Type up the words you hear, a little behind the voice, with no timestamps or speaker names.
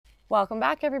Welcome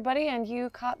back, everybody, and you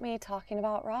caught me talking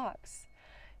about rocks.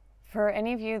 For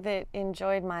any of you that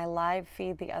enjoyed my live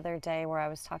feed the other day where I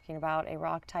was talking about a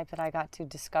rock type that I got to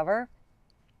discover,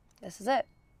 this is it.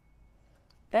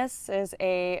 This is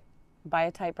a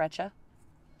Biotite Breccia,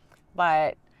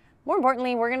 but more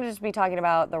importantly, we're going to just be talking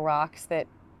about the rocks that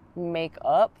make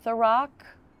up the rock,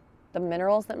 the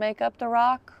minerals that make up the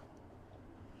rock.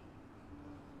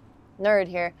 Nerd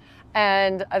here.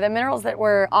 And the minerals that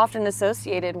were often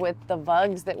associated with the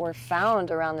vugs that were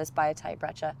found around this Biotite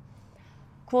Breccia.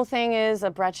 Cool thing is, a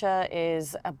breccia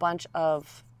is a bunch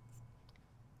of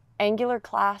angular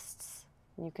clasts.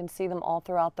 You can see them all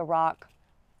throughout the rock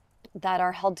that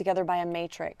are held together by a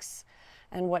matrix.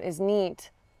 And what is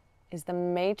neat is the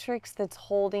matrix that's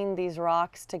holding these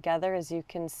rocks together, as you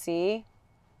can see,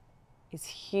 is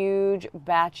huge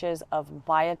batches of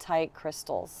biotite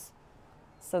crystals.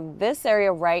 So this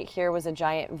area right here was a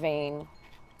giant vein,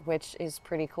 which is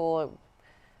pretty cool.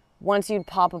 Once you'd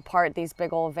pop apart these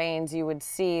big old veins, you would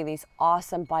see these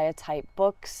awesome biotite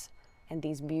books and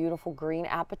these beautiful green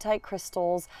apatite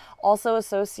crystals, also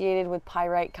associated with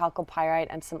pyrite, chalcopyrite,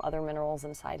 and some other minerals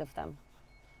inside of them.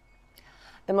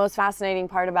 The most fascinating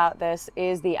part about this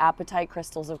is the apatite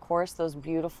crystals, of course, those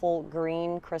beautiful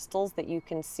green crystals that you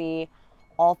can see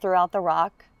all throughout the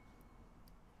rock.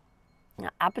 Now,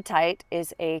 apatite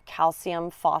is a calcium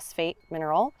phosphate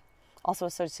mineral, also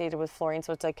associated with fluorine.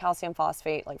 So it's a calcium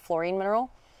phosphate, like fluorine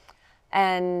mineral.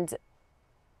 And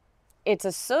it's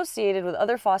associated with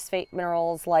other phosphate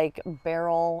minerals like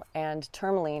beryl and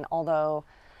tourmaline, although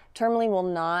tourmaline will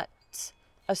not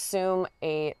assume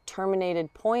a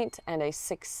terminated point and a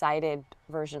six-sided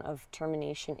version of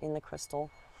termination in the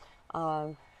crystal.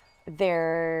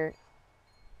 They're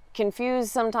confused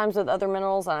sometimes with other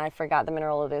minerals, and I forgot the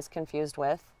mineral it is confused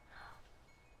with.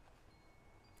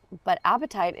 But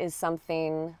apatite is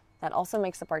something that also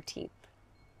makes up our teeth.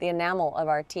 The enamel of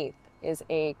our teeth is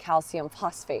a calcium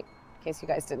phosphate, in case you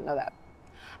guys didn't know that.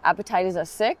 Apatite is a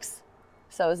 6,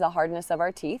 so is the hardness of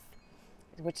our teeth,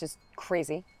 which is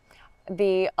crazy.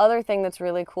 The other thing that's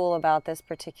really cool about this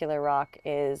particular rock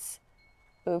is,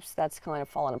 oops, that's kind of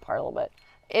fallen apart a little bit.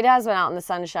 It has been out in the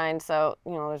sunshine, so,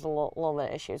 you know, there's a little bit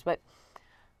of issues. But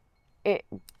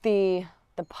the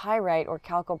pyrite or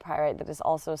chalcopyrite that is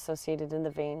also associated in the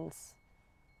veins,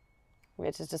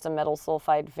 which is just a metal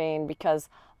sulfide vein, because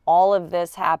all of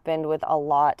this happened with a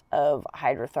lot of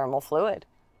hydrothermal fluid.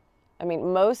 I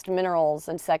mean, most minerals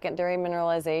and secondary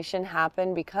mineralization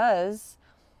happen because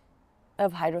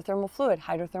of hydrothermal fluid,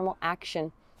 hydrothermal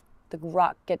action. The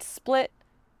rock gets split,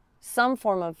 some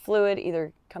form of fluid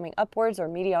either coming upwards or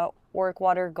meteoric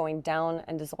water going down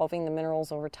and dissolving the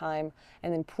minerals over time,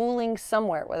 and then pooling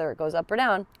somewhere, whether it goes up or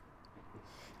down,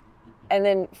 and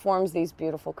then forms these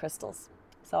beautiful crystals.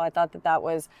 So I thought that that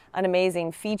was an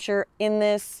amazing feature in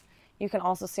this. You can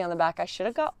also see on the back, I should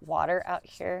have got water out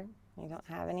here. I don't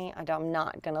have any. I'm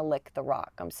not gonna lick the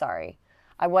rock, I'm sorry.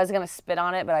 I was gonna spit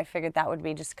on it, but I figured that would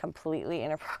be just completely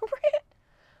inappropriate.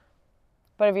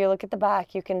 But if you look at the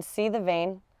back, you can see the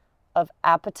vein of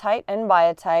apatite and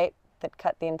biotite that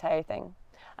cut the entire thing.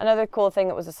 Another cool thing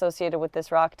that was associated with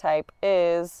this rock type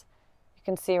is, you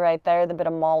can see right there, the bit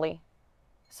of moly.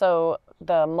 So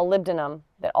the molybdenum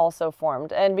that also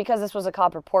formed. And because this was a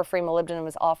copper porphyry, molybdenum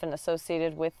is often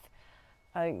associated with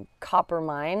copper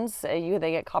mines. They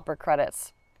get copper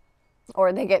credits.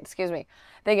 Or they get,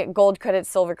 they get gold credits,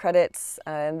 silver credits,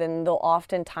 and then they'll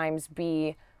oftentimes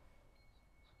be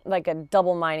like a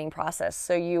double mining process.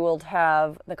 So you will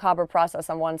have the copper process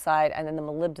on one side and then the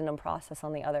molybdenum process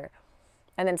on the other.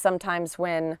 And then sometimes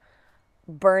when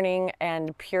burning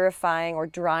and purifying or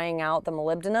drying out the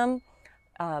molybdenum,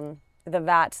 the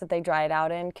vats that they dry it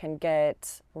out in can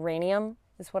get rhenium,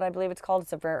 is what I believe it's called.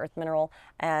 It's a rare earth mineral.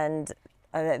 And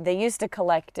they used to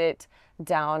collect it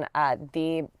down at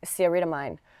the Sierrita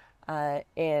mine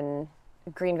in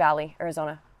Green Valley,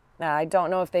 Arizona. Now, I don't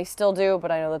know if they still do,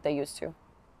 but I know that they used to.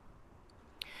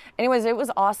 Anyways, it was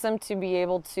awesome to be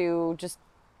able to just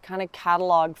kind of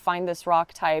catalog, find this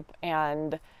rock type,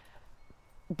 and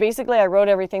basically I wrote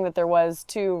everything that there was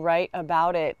to write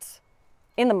about it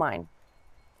in the mine.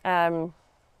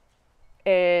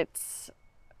 It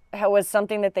was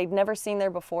something that they'd never seen there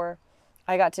before.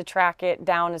 I got to track it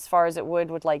down as far as it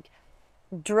would with like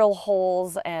drill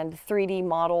holes and 3D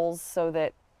models so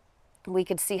that we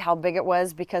could see how big it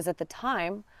was, because at the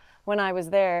time when I was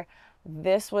there,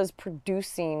 this was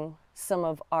producing some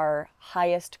of our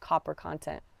highest copper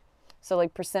content. So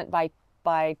like percent by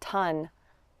ton,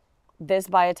 this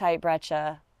Biotite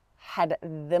Breccia had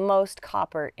the most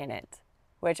copper in it,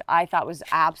 which I thought was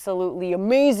absolutely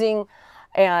amazing.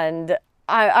 And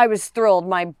I was thrilled.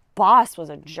 My boss was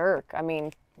a jerk. I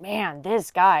mean, man,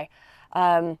 this guy,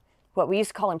 what we used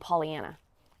to call him Pollyanna.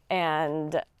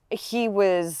 And he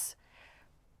was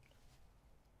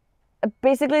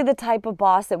basically the type of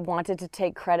boss that wanted to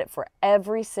take credit for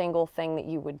every single thing that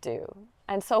you would do.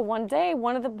 And so one day,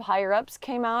 one of the higher ups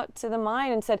came out to the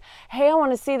mine and said, hey, I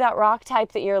want to see that rock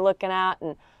type that you're looking at.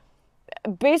 And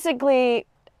basically,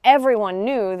 everyone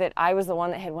knew that I was the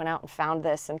one that had went out and found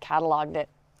this and cataloged it.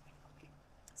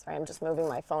 Sorry, I'm just moving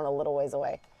my phone a little ways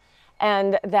away.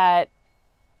 And that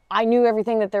I knew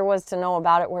everything that there was to know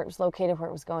about it, where it was located, where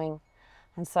it was going.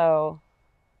 And so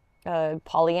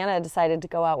Pollyanna decided to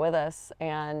go out with us,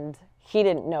 and he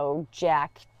didn't know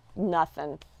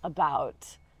nothing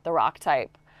about the rock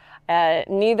type.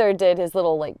 Neither did his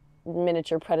little like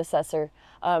miniature predecessor.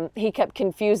 He kept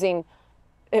confusing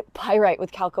pyrite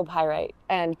with chalcopyrite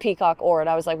and peacock ore. And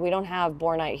I was like, we don't have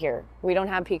bornite here. We don't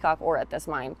have peacock ore at this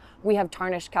mine. We have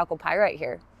tarnished chalcopyrite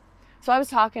here. So I was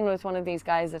talking with one of these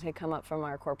guys that had come up from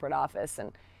our corporate office,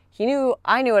 and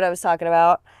I knew what I was talking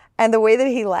about. And the way that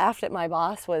he laughed at my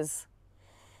boss was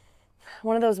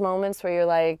one of those moments where you're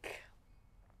like,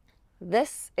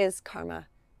 this is karma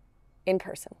in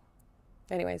person.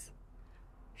 Anyways,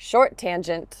 short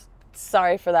tangent.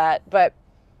 Sorry for that. But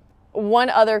one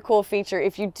other cool feature,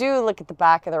 if you do look at the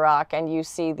back of the rock and you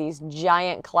see these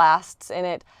giant clasts in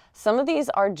it, some of these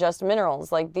are just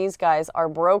minerals. Like these guys are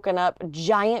broken up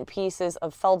giant pieces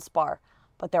of feldspar,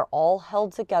 but they're all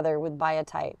held together with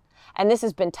biotite. And this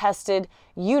has been tested.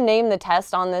 You name the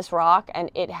test on this rock and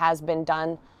it has been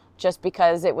done, just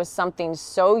because it was something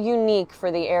so unique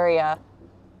for the area.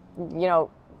 You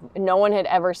know, no one had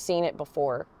ever seen it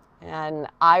before. And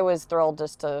I was thrilled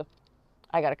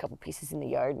I got a couple pieces in the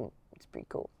yard and it's pretty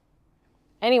cool.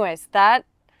 Anyways, that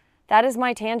is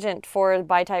my tangent for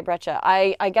Biotite Breccia.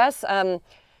 I guess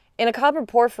in a copper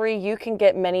porphyry, you can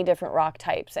get many different rock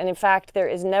types. And in fact, there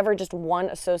is never just one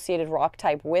associated rock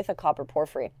type with a copper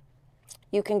porphyry.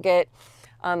 You can get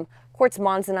quartz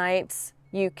monzonites.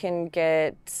 You can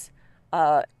get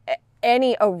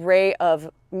any array of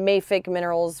mafic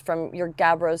minerals, from your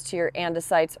gabbros to your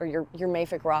andesites, or your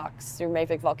mafic rocks, your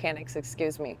mafic volcanics,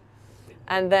 excuse me.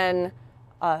 And then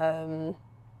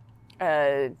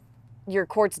your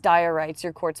quartz diorites,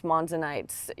 your quartz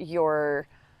monzonites, your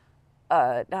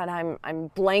and I'm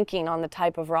blanking on the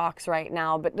type of rocks right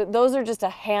now, but those are just a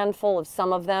handful of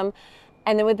some of them.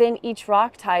 And then within each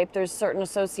rock type, there's certain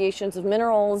associations of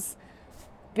minerals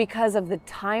because of the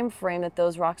time frame that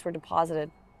those rocks were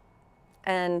deposited.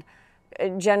 And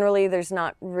generally, there's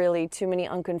not really too many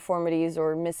unconformities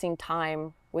or missing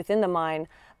time within the mine,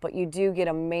 but you do get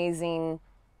amazing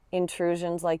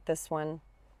intrusions like this one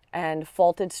and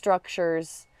faulted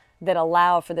structures that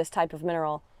allow for this type of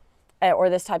mineral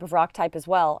or this type of rock type as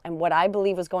well. And what I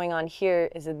believe was going on here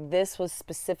is that this was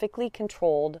specifically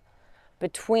controlled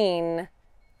between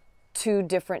two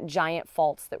different giant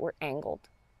faults that were angled.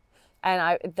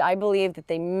 And I believe that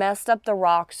they messed up the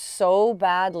rock so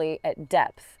badly at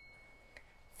depth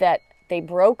that they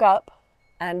broke up,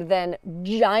 and then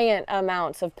giant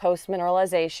amounts of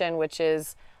post-mineralization, which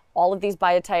is all of these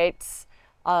biotites,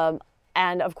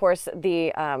 and of course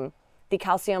the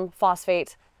calcium,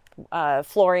 phosphate,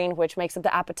 fluorine, which makes up the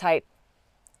apatite,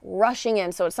 rushing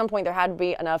in. So at some point there had to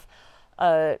be enough,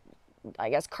 I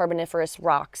guess, carboniferous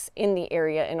rocks in the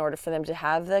area in order for them to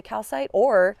have the calcite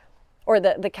or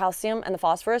the calcium and the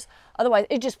phosphorus. Otherwise,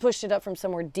 it just pushed it up from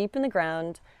somewhere deep in the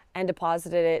ground and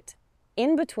deposited it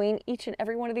in between each and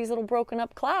every one of these little broken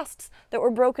up clasts that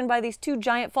were broken by these two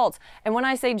giant faults. And when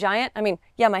I say giant, I mean,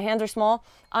 yeah, my hands are small.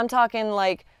 I'm talking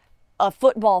like a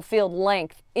football field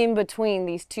length in between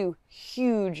these two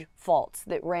huge faults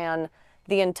that ran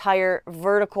the entire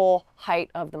vertical height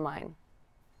of the mine.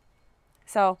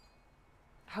 So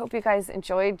I hope you guys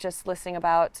enjoyed just listening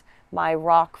about my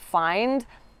rock find.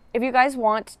 If you guys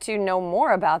want to know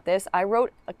more about this, I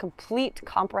wrote a complete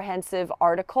comprehensive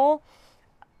article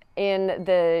in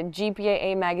the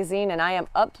GPAA magazine, and I am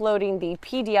uploading the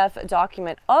PDF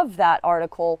document of that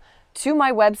article to my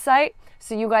website,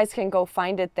 so you guys can go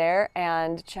find it there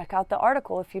and check out the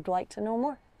article if you'd like to know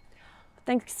more.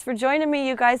 Thanks for joining me.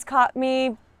 You guys caught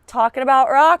me talking about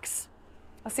rocks.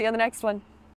 I'll see you on the next one.